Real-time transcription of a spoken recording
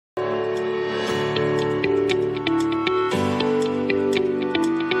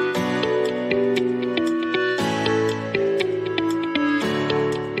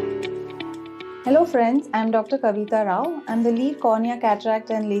friends, I'm Dr. Kavita Rao. I'm the lead cornea, cataract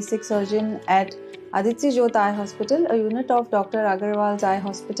and LASIK surgeon at Agarwals Eye Hospital, a unit of Dr. Agarwals Eye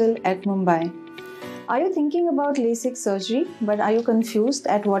Hospital at Mumbai. Are you thinking about LASIK surgery, but are you confused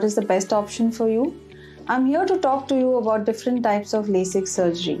at what is the best option for you? I'm here to talk to you about different types of LASIK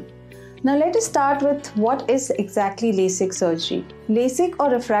surgery. Now let us start with what is exactly LASIK surgery. LASIK or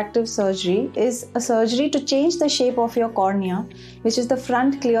refractive surgery is a surgery to change the shape of your cornea, which is the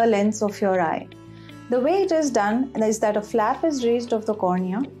front clear lens of your eye. The way it is done is that a flap is raised of the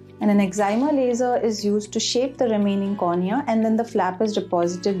cornea and an excimer laser is used to shape the remaining cornea, and then the flap is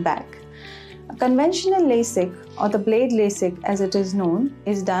deposited back. A conventional LASIK, or the blade LASIK as it is known,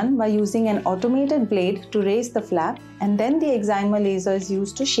 is done by using an automated blade to raise the flap, and then the excimer laser is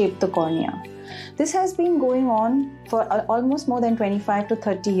used to shape the cornea. This has been going on for almost more than 25 to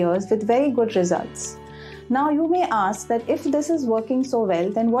 30 years with very good results. Now you may ask that if this is working so well,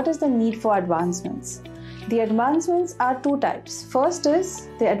 then what is the need for advancements? The advancements are two types. First is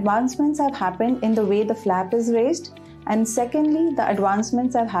the advancements have happened in the way the flap is raised, and secondly, the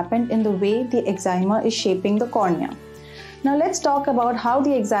advancements have happened in the way the excimer is shaping the cornea. Now let's talk about how the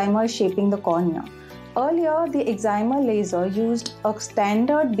excimer is shaping the cornea. Earlier, the excimer laser used a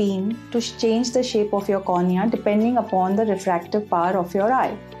standard beam to change the shape of your cornea depending upon the refractive power of your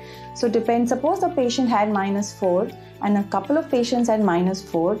eye. So suppose the patient had -4 and a couple of patients had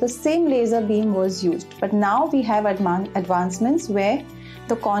 -4, the same laser beam was used. But now we have advancements where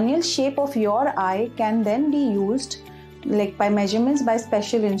the corneal shape of your eye can then be used by measurements by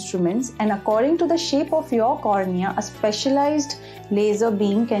special instruments, and according to the shape of your cornea, a specialized laser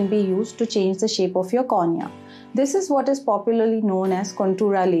beam can be used to change the shape of your cornea. This is what is popularly known as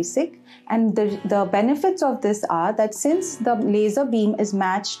contour LASIK, and the benefits of this are that since the laser beam is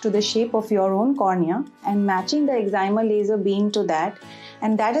matched to the shape of your own cornea and matching the excimer laser beam to that,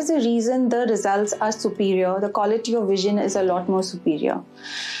 and that is the reason the results are superior, the quality of vision is a lot more superior.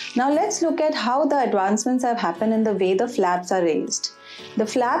 Now let's look at how the advancements have happened in the way the flaps are raised. The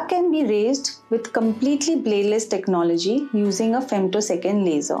flap can be raised with completely bladeless technology using a femtosecond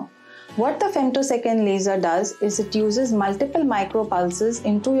laser. What the femtosecond laser does is it uses multiple micropulses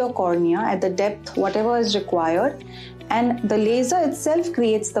into your cornea at the depth whatever is required, and the laser itself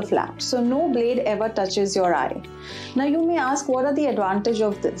creates the flap, so no blade ever touches your eye. Now you may ask, what are the advantages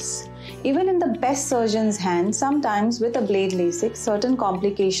of this? Even in the best surgeon's hand, sometimes with a blade LASIK, certain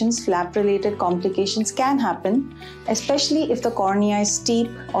complications, flap-related complications can happen, especially if the cornea is steep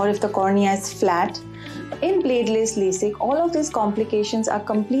or if the cornea is flat. In bladeless LASIK, all of these complications are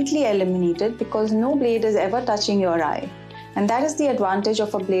completely eliminated because no blade is ever touching your eye. And that is the advantage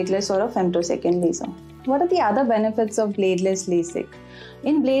of a bladeless or a femtosecond laser. What are the other benefits of bladeless LASIK?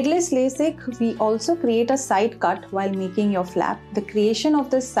 In bladeless LASIK, we also create a side cut while making your flap. The creation of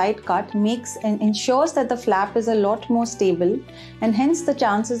this side cut makes and ensures that the flap is a lot more stable, and hence the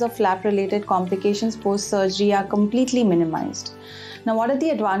chances of flap-related complications post-surgery are completely minimized. Now, what are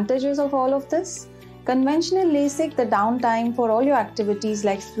the advantages of all of this? Conventional LASIK, the downtime for all your activities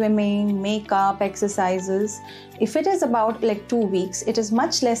like swimming, makeup, exercises, if it is about 2 weeks, it is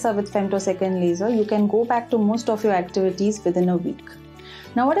much lesser with femtosecond laser. You can go back to most of your activities within a week.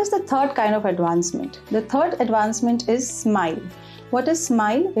 Now, what is the third kind of advancement? The third advancement is SMILE. What is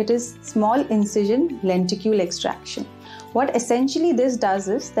SMILE? It is small incision lenticule extraction. What essentially this does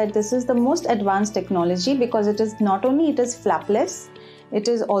is that this is the most advanced technology because it is flapless, it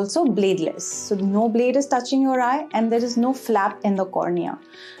is also bladeless. So no blade is touching your eye and there is no flap in the cornea.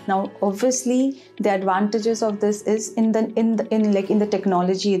 Now obviously the advantages of this is in the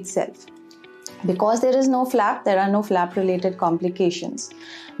technology itself. Because there is no flap, there are no flap related complications.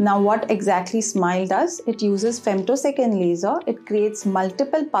 Now what exactly SMILE does? It uses femtosecond laser. It creates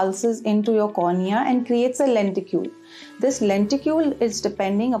multiple pulses into your cornea and creates a lenticule. This lenticule is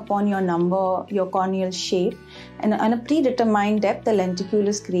depending upon your number, your corneal shape, and on a predetermined depth the lenticule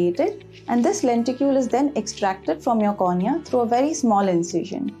is created, and this lenticule is then extracted from your cornea through a very small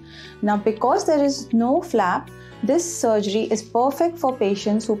incision. Now because there is no flap, this surgery is perfect for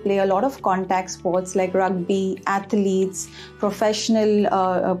patients who play a lot of contact sports like rugby, athletes, professional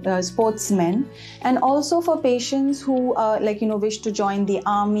sportsmen, and also for patients who wish to join the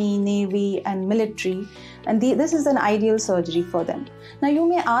army, navy and military, and this is an ideal surgery for them. Now you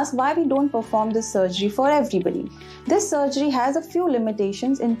may ask why we don't perform this surgery for everybody. This surgery has a few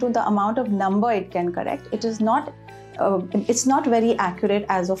limitations into the amount of number it can correct. It's not very accurate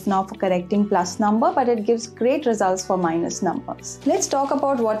as of now for correcting plus number, but it gives great results for minus numbers. Let's talk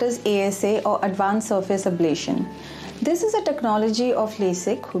about what is ASA or Advanced Surface Ablation. This is a technology of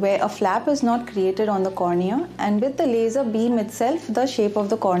LASIK where a flap is not created on the cornea, and with the laser beam itself, the shape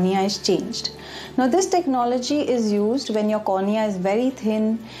of the cornea is changed. Now, this technology is used when your cornea is very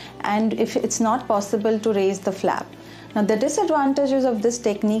thin and if it's not possible to raise the flap. Now, the disadvantages of this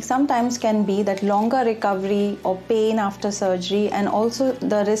technique sometimes can be that longer recovery or pain after surgery, and also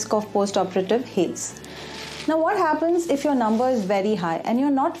the risk of post-operative haze. Now, what happens if your number is very high and you're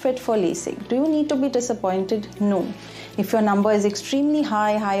not fit for LASIK? Do you need to be disappointed? No. If your number is extremely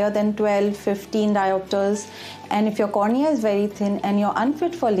high, higher than 12, 15 diopters, and if your cornea is very thin and you're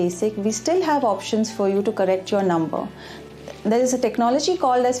unfit for LASIK, we still have options for you to correct your number. There is a technology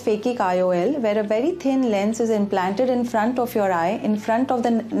called as phakic IOL, where a very thin lens is implanted in front of your eye, in front of the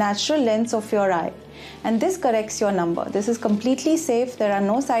natural lens of your eye. And this corrects your number. This is completely safe. There are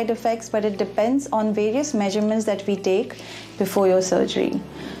no side effects, but it depends on various measurements that we take before your surgery.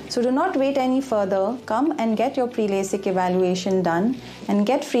 So do not wait any further. Come and get your pre-LASIK evaluation done and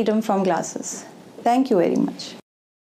get freedom from glasses. Thank you very much.